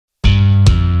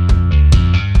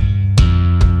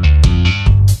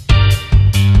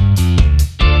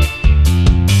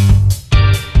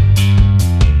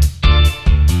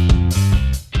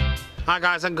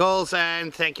guys and girls,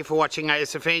 and thank you for watching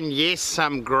ASFN. Yes,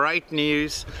 some great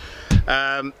news.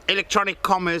 Electronic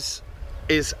commerce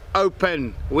is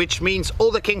open, which means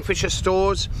all the Kingfisher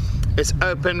stores is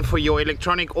open for your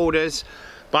electronic orders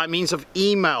by means of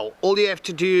email. All you have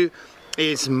to do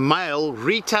is mail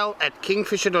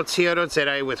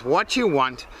retail@kingfisher.co.za with what you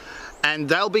want, and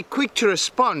they'll be quick to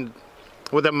respond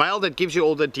with a mail that gives you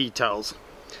all the details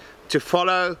to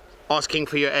follow, asking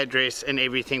for your address and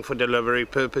everything for delivery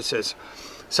purposes.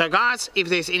 So guys, if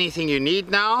there's anything you need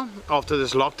now, after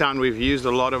this lockdown we've used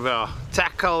a lot of our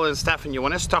tackle and stuff, and you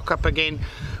want to stock up again,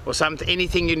 or something,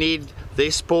 anything you need,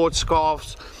 their sports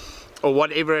scarves or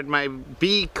whatever it may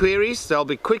be, queries, they'll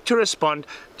be quick to respond.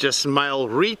 Just mail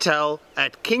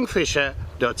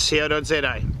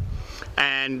retail@kingfisher.co.za.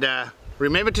 And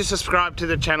remember to subscribe to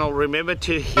the channel, remember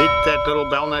to hit that little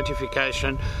bell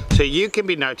notification so you can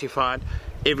be notified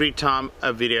every time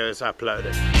a video is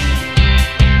uploaded.